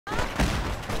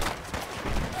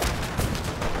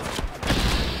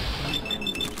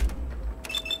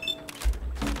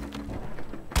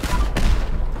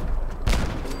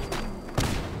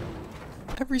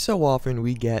Every so often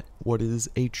we get what is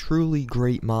a truly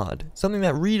great mod, something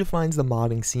that redefines the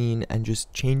modding scene and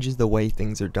just changes the way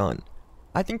things are done.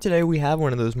 I think today we have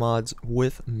one of those mods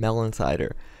with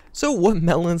Meloncider. So what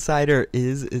Meloncider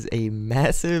is a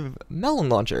massive melon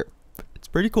launcher. It's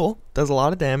pretty cool, does a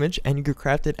lot of damage, and you could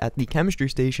craft it at the chemistry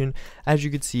station, as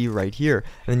you can see right here.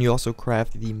 And then you also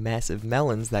craft the massive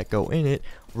melons that go in it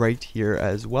right here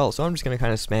as well. So I'm just going to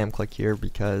kind of spam click here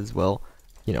because, well,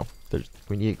 you know,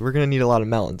 we're going to need a lot of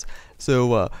melons.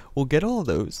 So we'll get all of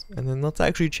those, and then let's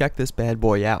actually check this bad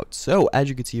boy out. So as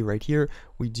you can see right here,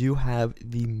 we do have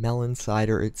the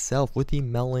Meloncider itself with the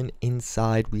melon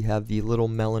inside. We have the little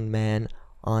melon man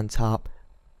on top,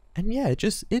 and yeah,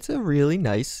 it's a really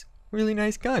nice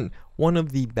gun, one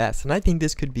of the best. And I think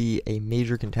this could be a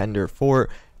major contender for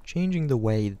changing the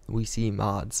way we see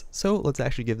mods. So let's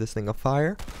actually give this thing a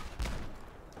fire.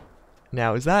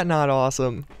 Now, is that not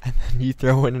awesome? And then you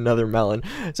throw in another melon.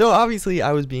 So obviously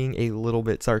I was being a little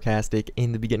bit sarcastic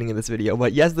in the beginning of this video,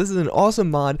 but yes, this is an awesome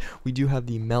mod. We do have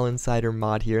the Meloncider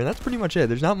mod here, and that's pretty much it.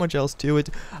 There's not much else to it.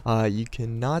 You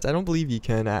cannot, I don't believe you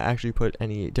can actually put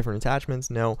any different attachments.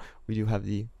 No, we do have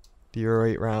the Euro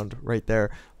 8 round right there.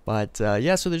 But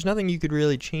yeah, so there's nothing you could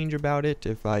really change about it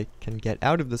if I can get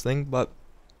out of this thing, but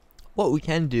what we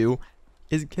can do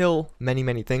is kill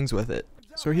many things with it.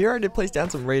 So here I did place down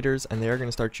some raiders, and they are going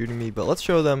to start shooting me, but let's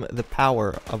show them the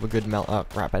power of a good oh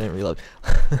crap, I didn't reload.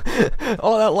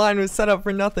 Oh, that line was set up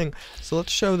for nothing. So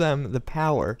let's show them the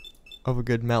power of a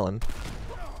good melon.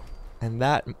 And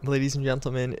that, ladies and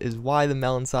gentlemen, is why the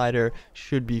Meloncider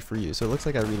should be for you. So it looks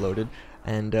like I reloaded.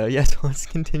 And yeah, so let's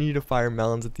continue to fire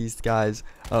melons at these guys.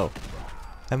 Oh,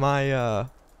 am I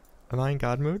in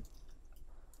God mode?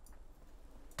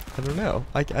 I don't know.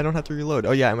 I don't have to reload.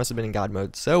 Oh yeah, I must have been in God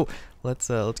mode. So let's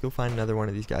go find another one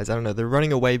of these guys. I don't know. They're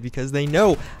running away because they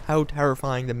know how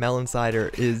terrifying the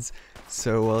Meloncider is.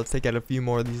 So let's take out a few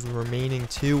more of these remaining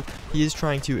two. He is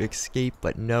trying to escape,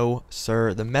 but no,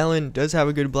 sir. The melon does have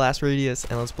a good blast radius,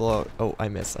 and let's blow out. Oh, I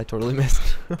missed. I totally missed.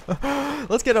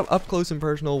 Let's get up close and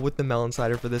personal with the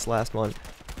Meloncider for this last one.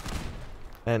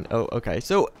 And oh, okay,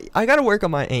 so I gotta work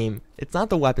on my aim. It's not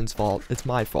the weapon's fault, it's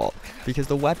my fault, because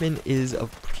the weapon is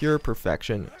of pure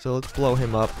perfection. So let's blow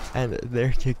him up, and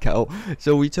there you go.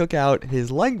 So we took out his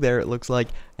leg there, it looks like,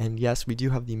 and yes, we do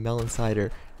have the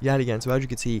Meloncider yet again. So as you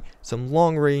can see, some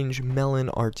long range melon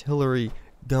artillery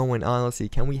going on. Let's see,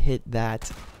 can we hit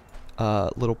that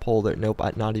little pole there? Nope,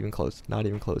 not even close, not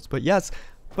even close. But yes,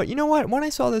 but you know what, when I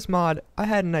saw this mod, I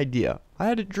had an idea. I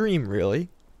had a dream, really.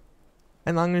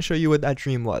 And I'm going to show you what that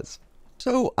dream was.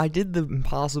 So I did the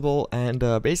impossible, and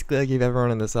basically I gave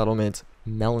everyone in the settlement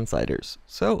Melonciders.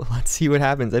 So let's see what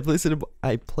happens. I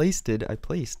placed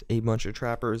a bunch of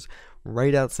trappers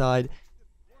right outside,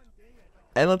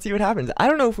 and let's see what happens. I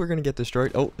don't know if we're going to get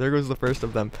destroyed. Oh, there goes the first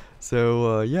of them.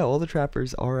 So yeah, all the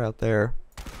trappers are out there.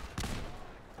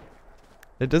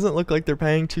 It doesn't look like they're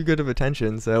paying too good of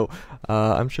attention, so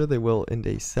I'm sure they will in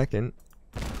a second.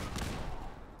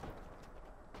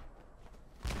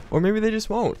 Or maybe they just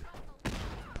won't.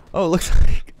 Oh, it looks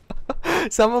like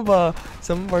some of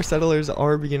our settlers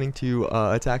are beginning to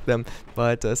attack them,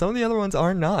 but some of the other ones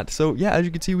are not. So yeah, as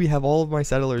you can see, we have all of my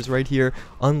settlers right here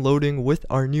unloading with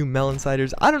our new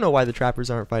Melonciders. I don't know why the trappers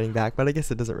aren't fighting back, but I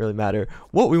guess it doesn't really matter.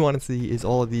 What we want to see is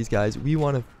all of these guys. We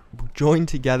want to join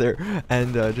together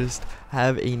and just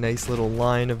have a nice little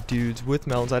line of dudes with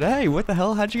Meloncider. Hey, what the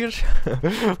hell? How'd you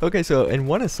get? Okay, so in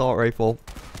one assault rifle.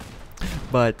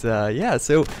 But yeah,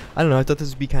 so I don't know, I thought this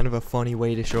would be kind of a funny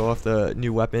way to show off the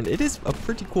new weapon. It is a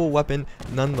pretty cool weapon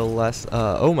nonetheless.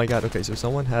 Oh my god, okay, so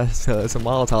someone has some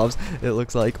Molotovs, it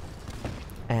looks like.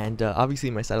 And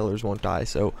obviously my settlers won't die,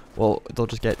 so, well, they'll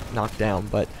just get knocked down.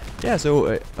 But yeah,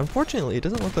 so unfortunately it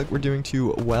doesn't look like we're doing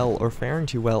too well or faring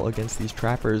too well against these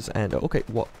trappers. And okay,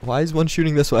 why is one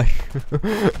shooting this way?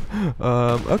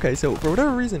 Okay, so for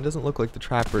whatever reason it doesn't look like the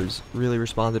trappers really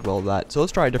responded well to that. So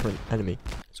let's try a different enemy.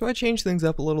 So I changed things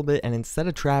up a little bit, and instead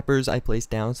of trappers I placed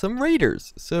down some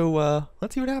raiders. So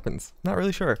let's see what happens. Not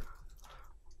really sure.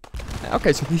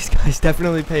 Okay, so these guys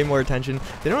definitely pay more attention.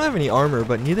 They don't have any armor,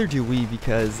 but neither do we,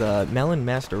 because Melon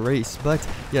Master Race. But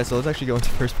yeah, so let's actually go into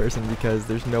first person because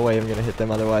there's no way I'm going to hit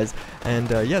them otherwise. And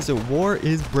yeah, so war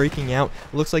is breaking out.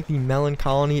 Looks like the Melon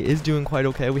colony is doing quite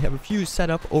okay. We have a few set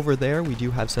up over there. We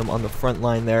do have some on the front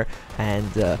line there.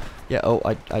 And yeah, oh,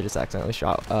 I just accidentally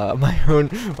shot my own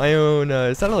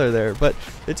settler there, but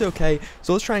it's okay.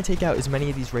 So let's try and take out as many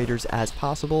of these raiders as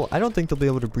possible. I don't think they'll be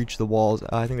able to breach the walls.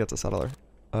 I think that's a settler.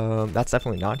 That's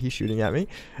definitely not. He's shooting at me.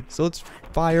 So let's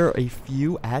fire a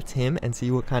few at him and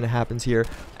see what kind of happens here.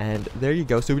 And there you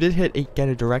go. So we did get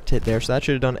a direct hit there. So that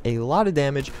should have done a lot of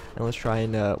damage. And let's try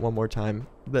and one more time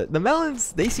The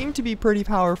melons, they seem to be pretty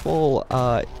powerful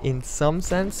in some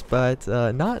sense, but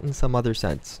not in some other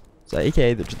sense. So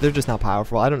aka they're just not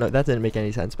powerful. I don't know, that didn't make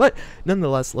any sense. But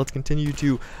nonetheless, let's continue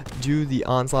to do the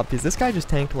onslaught, because this guy just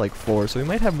tanked like 4, so we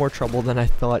might have more trouble than I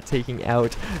thought taking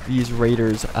out these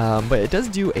raiders. But it does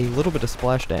do a little bit of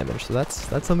splash damage, so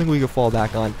that's something we could fall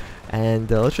back on. And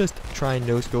let's just try and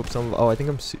no scope some. Oh, I think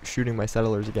I'm shooting my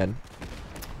settlers again.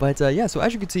 But yeah, so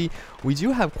as you can see, we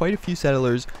do have quite a few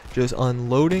settlers just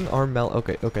unloading our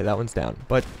okay, that one's down.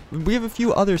 But we have a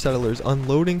few other settlers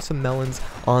unloading some melons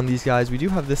on these guys. We do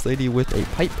have this lady with a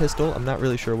pipe pistol. I'm not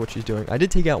really sure what she's doing. I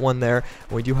did take out one there,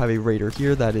 and we do have a raider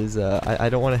here that is, I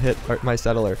don't want to hit my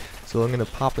settler. So I'm going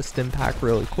to pop a stim pack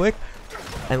really quick.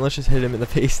 And let's just hit him in the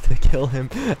face to kill him.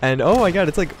 And oh my god,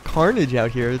 it's like carnage out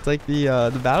here. It's like the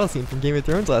battle scene from Game of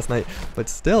Thrones last night. But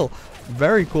still,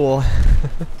 very cool.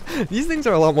 These things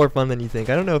are a lot more fun than you think.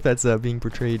 I don't know if that's being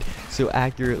portrayed so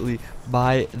accurately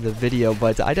by the video,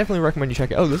 but I definitely recommend you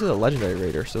check it. Oh, this is a legendary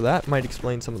raider, so that might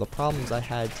explain some of the problems I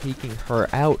had taking her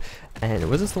out. And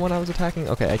was this the one I was attacking?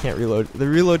 Okay, I can't reload. The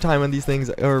reload time on these things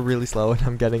are really slow, and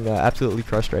I'm getting absolutely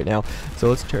crushed right now. So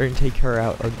let's try and take her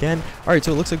out again. Alright,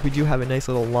 so it looks like we do have a nice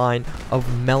little line of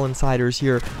Melonciders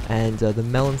here, and the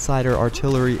Meloncider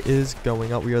artillery is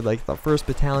going up. We are like the 1st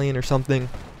battalion or something,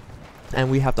 and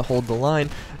we have to hold the line.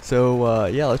 So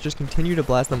yeah, let's just continue to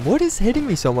blast them. What is hitting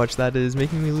me so much that is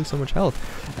making me lose so much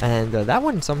health? And that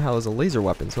one somehow is a laser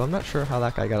weapon, so I'm not sure how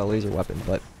that guy got a laser weapon,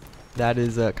 but that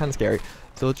is kind of scary.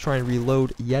 So let's try and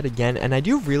reload yet again. And I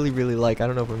do really like, I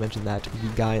don't know if I mentioned that, the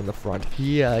guy in the front.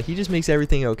 He just makes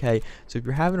everything okay. So if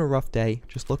you're having a rough day,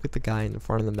 just look at the guy in the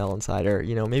front of the Meloncider.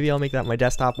 You know, maybe I'll make that my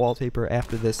desktop wallpaper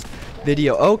after this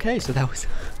video. Okay, so that was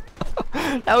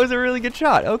that was a really good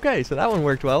shot. Okay, so that one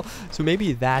worked well. So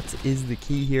maybe that is the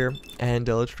key here. And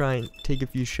let's try and take a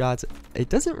few shots. It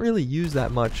doesn't really use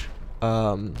that much.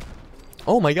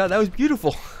 Oh my god, that was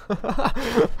beautiful.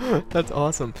 That's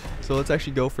awesome. So let's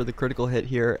actually go for the critical hit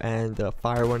here and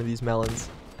fire one of these melons.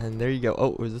 And there you go.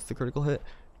 Oh, was this the critical hit?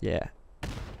 Yeah.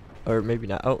 Or maybe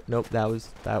not. Oh, nope, that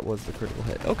was the critical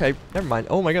hit. Okay, never mind.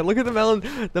 Oh my god, look at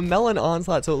the melon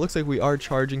onslaught. So it looks like we are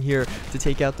charging here to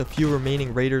take out the few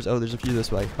remaining raiders. Oh, there's a few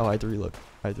this way. Oh, I had to reload.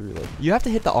 You have to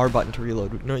hit the R button to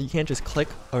reload. No, you can't just click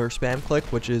or spam click,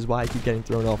 which is why I keep getting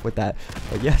thrown off with that.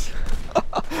 But yes.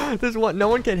 This one, no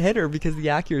one can hit her because the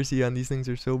accuracy on these things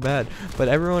are so bad. But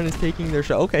everyone is taking their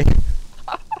shot. Okay.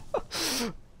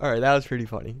 Alright, that was pretty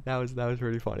funny. That was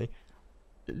pretty funny.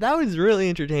 That was really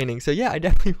entertaining. So yeah, I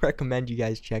definitely recommend you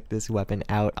guys check this weapon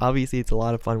out. Obviously, it's a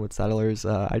lot of fun with settlers.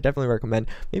 I definitely recommend.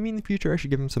 Maybe in the future I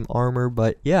should give him some armor.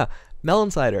 But yeah,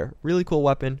 Meloncider, really cool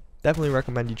weapon. Definitely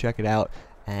recommend you check it out.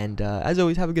 And as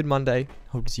always, have a good Monday.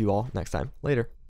 Hope to see you all next time. Later.